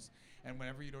bathrooms. And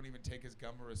whenever you don't even take his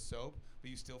gum or his soap, but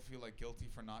you still feel like guilty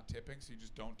for not tipping, so you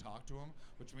just don't talk to him,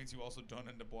 which means you also don't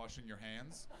end up washing your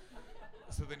hands.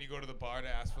 So then you go to the bar to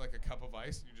ask for like a cup of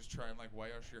ice, and you just try and like wash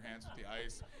your hands with the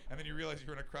ice, and then you realize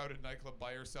you're in a crowded nightclub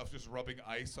by yourself, just rubbing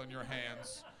ice on your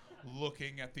hands,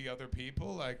 looking at the other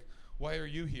people. Like, why are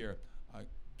you here? I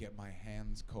get my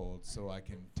hands cold so I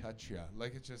can touch you.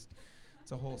 Like, it's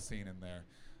a whole scene in there.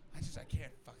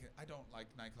 I don't like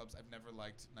nightclubs. I've never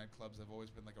liked nightclubs. I've always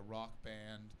been like a rock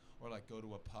band or like go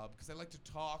to a pub because I like to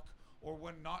talk, or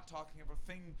when not talking, have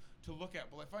a thing to look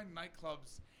at. But I find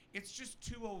nightclubs, it's just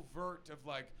too overt of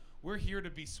like, we're here to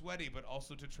be sweaty, but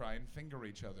also to try and finger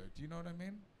each other. Do you know what I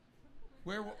mean?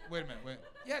 Wait a minute.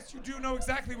 Yes, you do know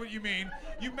exactly what you mean.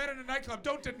 You met in a nightclub.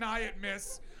 Don't deny it,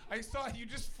 miss. I saw you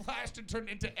just flashed and turned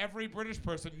into every British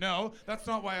person. No, that's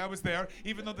not why I was there,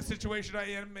 even though the situation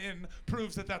I am in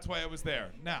proves that that's why I was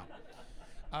there. Now,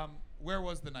 where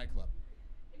was the nightclub?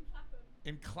 In Clapham.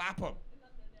 In Clapham. In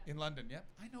London, yeah. In London, yep.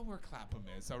 I know where Clapham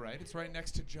is, all right? It's right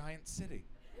next to Giant City.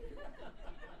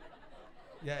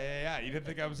 Yeah. You didn't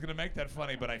think I was going to make that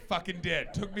funny, but I fucking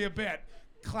did. Took me a bit.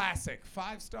 Classic.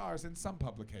 5 stars in some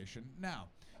publication. Now,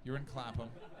 you're in Clapham.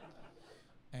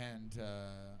 And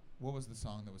what was the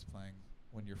song that was playing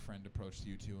when your friend approached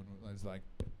you two and was like...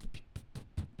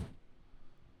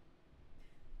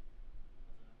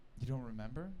 You don't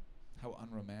remember? How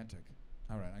unromantic.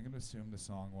 All right, I'm going to assume the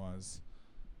song was...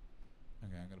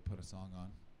 Okay, I'm going to put a song on.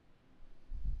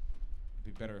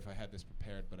 It'd be better if I had this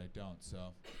prepared, but I don't,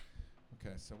 so...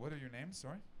 Okay, so what are your names?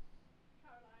 Sorry?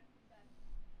 Caroline and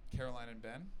Ben. Caroline and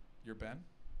Ben? You're Ben?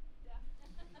 Yeah.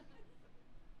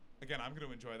 Again, I'm going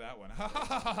to enjoy that one.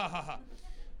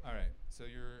 All right, so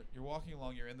you're walking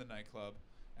along, you're in the nightclub,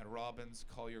 and Robin's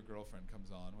Call Your Girlfriend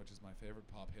comes on, which is my favorite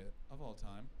pop hit of all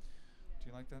time. Do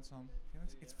you like that song?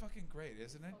 It's fucking great,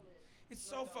 isn't it? It's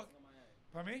so fucking...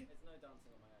 Pardon me? It's no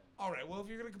dancing on my own. All right, well, if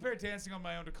you're going to compare Dancing on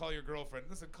My Own to Call Your Girlfriend,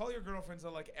 listen, Call Your Girlfriend's a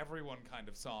like everyone kind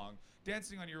of song.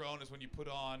 Dancing on Your Own is when you put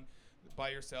on by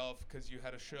yourself because you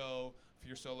had a show for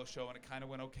your solo show and it kind of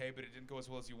went okay, but it didn't go as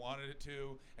well as you wanted it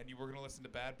to, and you were going to listen to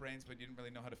Bad Brains, but you didn't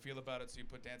really know how to feel about it, so you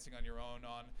put Dancing on Your Own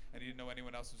on, and you didn't know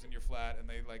anyone else was in your flat, and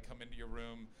they like come into your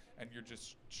room, and you're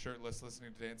just shirtless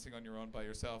listening to Dancing on Your Own by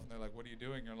yourself, and they're like, what are you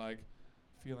doing? You're like,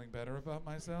 feeling better about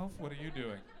myself? What are you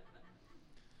doing?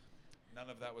 None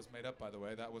of that was made up, by the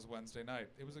way. That was Wednesday night.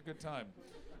 It was a good time.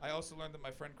 I also learned that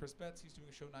my friend Chris Betts, he's doing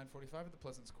a show 9:45 at the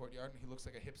Pleasance Courtyard, and he looks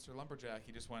like a hipster lumberjack.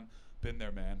 He just went, been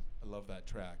there, man. I love that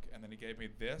track. And then he gave me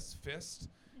this fist,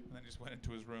 and then just went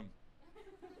into his room.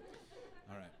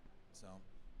 All right, so.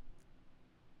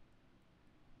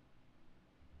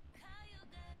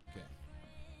 Okay.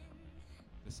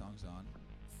 This song's on.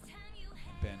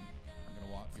 Ben,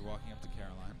 you're walking up to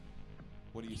Caroline.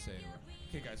 What do you say to her?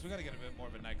 Okay, guys, we got to get a bit more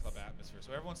of a nightclub atmosphere.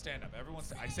 So everyone stand up.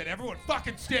 I said everyone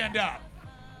fucking stand up.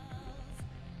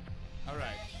 All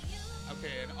right.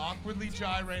 Okay, and awkwardly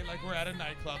gyrate like we're at a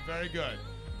nightclub. Very good.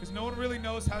 Because no one really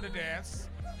knows how to dance.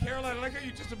 Caroline, I like how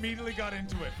you just immediately got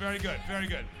into it. Very good, very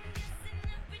good.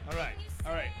 All right.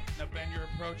 Now, Ben, you're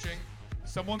approaching.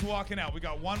 Someone's walking out. We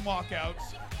got one walkout.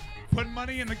 Put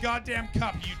money in the goddamn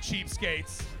cup, you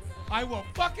cheapskates. I will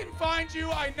fucking find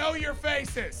you. I know your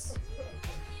faces.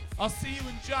 I'll see you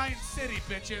in Giant City,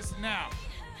 bitches, now.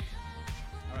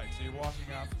 All right, so you're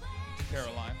walking up to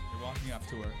Caroline. You're walking up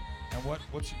to her. And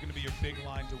what's going to be your big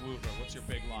line to woo her? What's your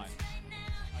big line?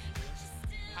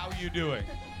 How you doing?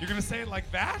 You're going to say it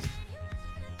like that?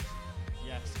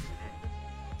 Yes.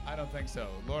 I don't think so.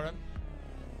 Laura,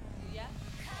 Yeah?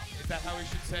 is that how he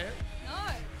should say it?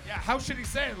 No. Yeah, how should he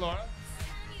say it, Laura?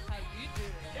 How you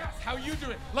doing? Yes, how you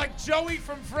doing? Like Joey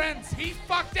from Friends. He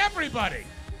fucked everybody.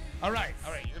 All right,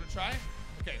 you're going to try?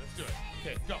 Okay, let's do it.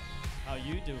 Okay, go. How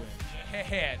you doing?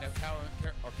 Hey, now Carolyn,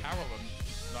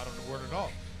 not on the word at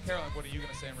all. Carolyn, what are you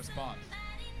going to say in response?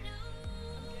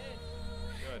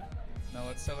 Good. Now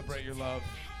let's celebrate your love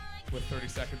with 30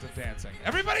 seconds of dancing.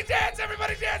 Everybody dance!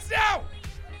 Everybody dance now!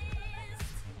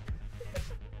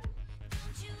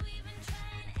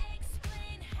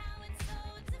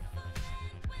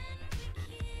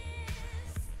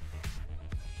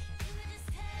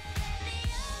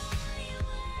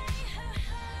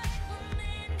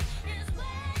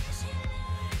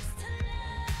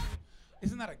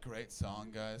 Isn't that a great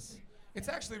song, guys? It's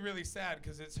actually really sad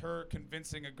because it's her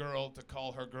convincing a girl to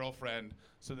call her girlfriend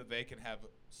so that they can have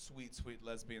sweet, sweet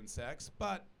lesbian sex,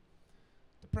 but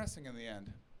depressing in the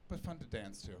end, but fun to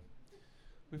dance to.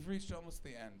 We've reached almost the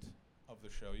end of the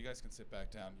show. You guys can sit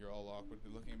back down. You're all awkwardly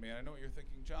looking at me. And I know what you're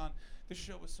thinking. John, this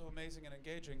show was so amazing and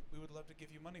engaging. We would love to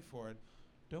give you money for it.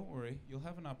 Don't worry. You'll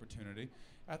have an opportunity.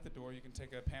 At the door, you can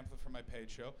take a pamphlet from my paid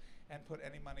show and put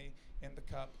any money in the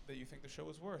cup that you think the show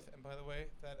is worth. And by the way,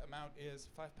 that amount is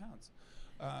 £5.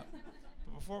 But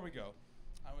before we go,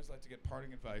 I always like to get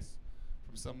parting advice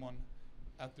from someone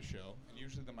at the show. And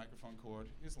usually the microphone cord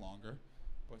is longer.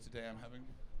 But today I'm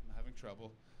having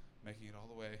trouble making it all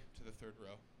the way to the third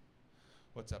row.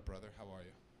 What's up, brother? How are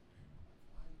you?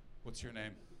 What's your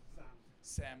name? Sam.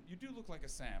 Sam. You do look like a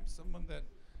Sam. Someone that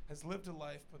has lived a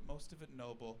life, but most of it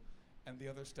noble, and the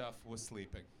other stuff was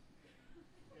sleeping.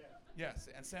 Yeah. Yes.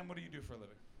 And Sam, what do you do for a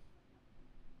living?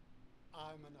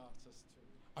 I'm an artist too.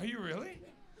 Are you really?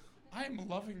 I am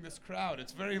loving this crowd.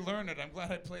 It's very learned. I'm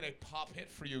glad I played a pop hit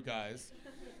for you guys,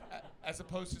 as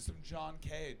opposed to some John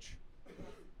Cage.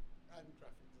 I'm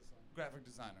graphic designer. Graphic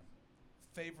designer.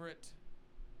 Favorite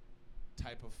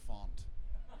type of font?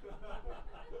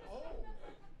 Oh,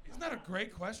 Isn't that a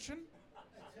great question?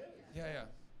 it is. Yeah.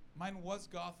 Mine was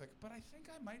Gothic, but I think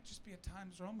I might just be a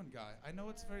Times Roman guy. I know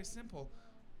it's very simple,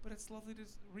 but it's lovely to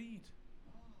read.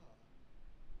 Ah.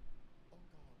 Oh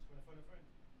God. Want to phone a friend?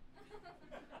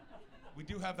 We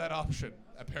do have that option,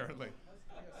 apparently. Has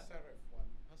to be a serif one.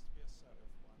 Has to be a serif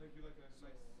one.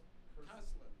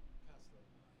 Caslin.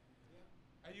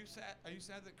 Yeah. Are you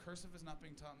sad that cursive is not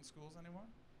being taught in schools anymore?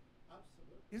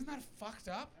 Absolutely. Isn't that fucked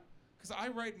up? Because I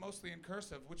write mostly in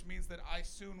cursive, which means that I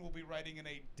soon will be writing in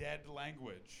a dead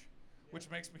language, which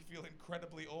makes me feel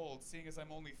incredibly old, seeing as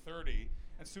I'm only 30,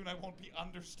 and soon I won't be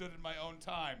understood in my own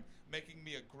time, making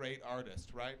me a great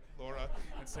artist, right, Laura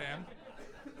and Sam?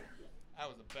 That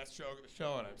was the best joke of the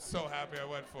show, and I'm so happy I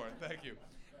went for it. Thank you.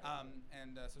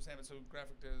 So Sam, so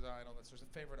graphic design, all that sort of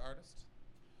favorite artist?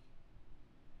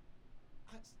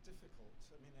 That's difficult.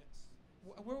 I mean, it's.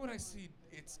 Where would I see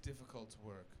it's difficult to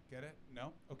work? Get it?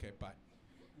 No? Okay, bye.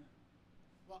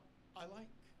 Well, I like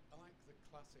the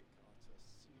classic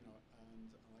artists, you know,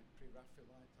 and I like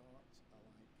pre-Raphaelite art. I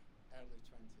like early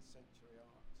 20th century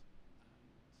art,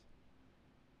 and.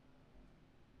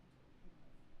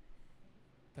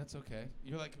 That's okay.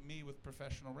 You're like me with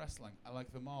professional wrestling. I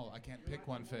like them all. I can't pick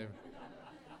one favorite.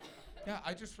 Yeah,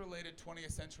 I just related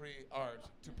 20th century art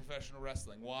to professional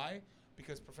wrestling. Why?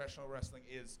 Because professional wrestling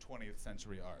is 20th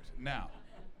century art. Now,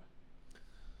 the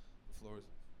floor is...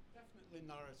 Definitely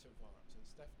narrative art.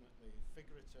 It's definitely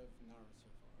figurative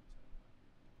narrative art.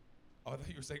 Oh, I thought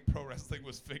you were saying pro wrestling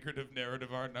was figurative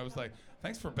narrative art, and I was like,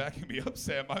 thanks for backing me up,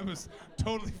 Sam. I was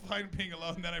totally fine being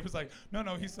alone. Then I was like, no,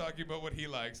 he's talking about what he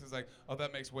likes. It's like, oh,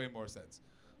 that makes way more sense.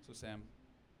 So, Sam,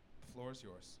 the floor is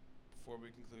yours. Before we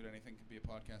conclude, anything can be a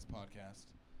podcast.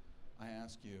 I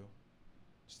ask you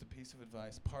just a piece of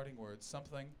advice, parting words,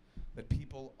 something that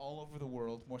people all over the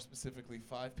world, more specifically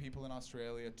 5 people in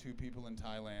Australia, 2 people in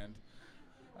Thailand,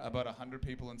 about 100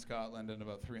 people in Scotland, and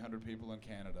about 300 people in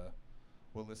Canada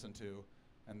will listen to,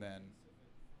 and then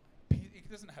it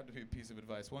doesn't have to be a piece of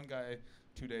advice. One guy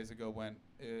 2 days ago went,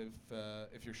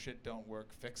 if your shit don't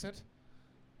work, fix it.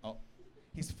 Oh,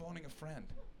 he's phoning a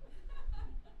friend.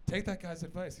 Take that guy's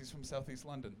advice. He's from Southeast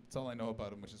London. That's all I know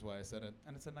about him, which is why I said it.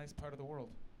 And it's a nice part of the world.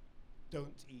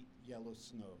 Don't eat yellow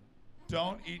snow.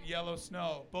 Don't eat yellow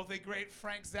snow. Both a great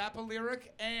Frank Zappa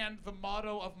lyric and the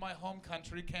motto of my home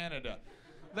country, Canada.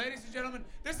 Ladies and gentlemen,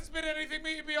 this has been Anything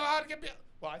Me Be Hard.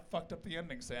 Well, I fucked up the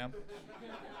ending, Sam.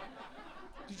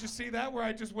 Did you see that? Where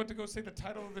I just went to go say the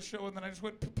title of the show and then I just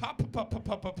went pop.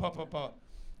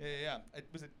 Yeah. It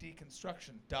was a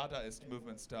deconstruction, Dadaist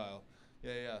movement style.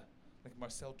 Yeah. Like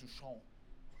Marcel Duchamp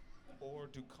or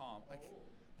Duchamp.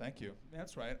 Thank you.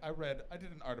 That's right. I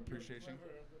did an art appreciation.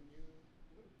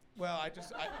 Well,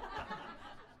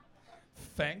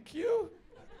 Thank you?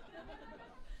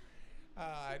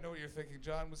 I know what you're thinking.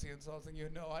 John, was he insulting you?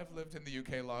 No, I've lived in the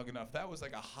UK long enough. That was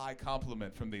like a high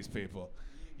compliment from these people.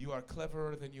 You are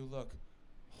cleverer than you look.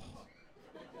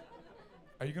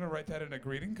 Are you going to write that in a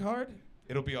greeting card?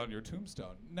 It'll be on your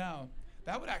tombstone. Now,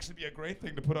 that would actually be a great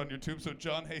thing to put on your tombstone.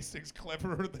 John Hastings,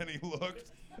 cleverer than he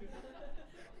looked.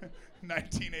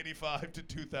 1985 to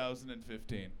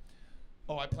 2015.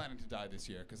 Oh, I'm planning to die this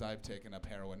year because I've taken up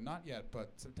heroin. Not yet,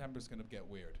 but September's going to get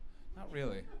weird. Not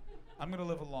really. I'm going to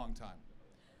live a long time.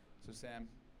 So, Sam,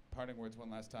 parting words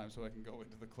one last time so I can go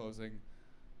into the closing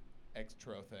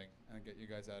extra thing and get you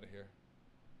guys out of here.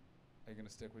 Are you going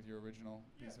to stick with your original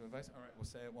piece of advice? All right, we'll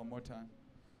say it one more time.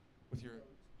 With your...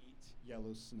 Eat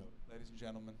yellow snow. Ladies and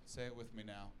gentlemen, say it with me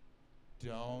now.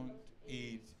 Don't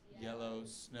eat yellow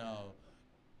snow.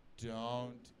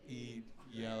 Don't eat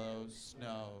yellow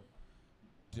snow.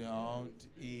 Don't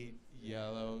eat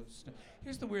yellow snow.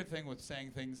 Here's the weird thing with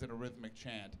saying things in a rhythmic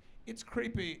chant. it's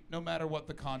creepy no matter what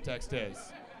the context is.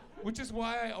 Which is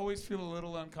why I always feel a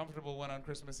little uncomfortable when on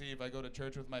Christmas Eve I go to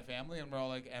church with my family and we're all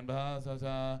like, and and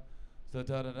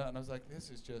I was like, this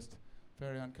is just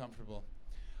very uncomfortable.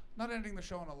 Not ending the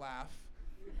show on a laugh,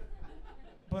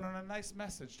 but on a nice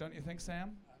message, don't you think,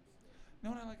 Sam? You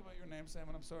know what I like about your name, Sam?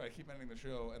 And I'm sorry, I keep ending the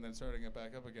show and then starting it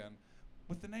back up again.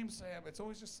 With the name Sam, it's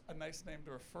always just a nice name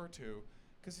to refer to,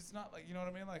 because it's not like, you know what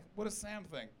I mean? Like, what does Sam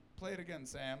think? Play it again,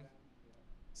 Sam.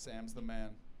 Sam's the man.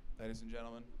 Ladies and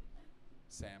gentlemen,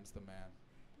 Sam's the man.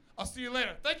 I'll see you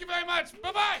later. Thank you very much.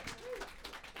 Bye-bye.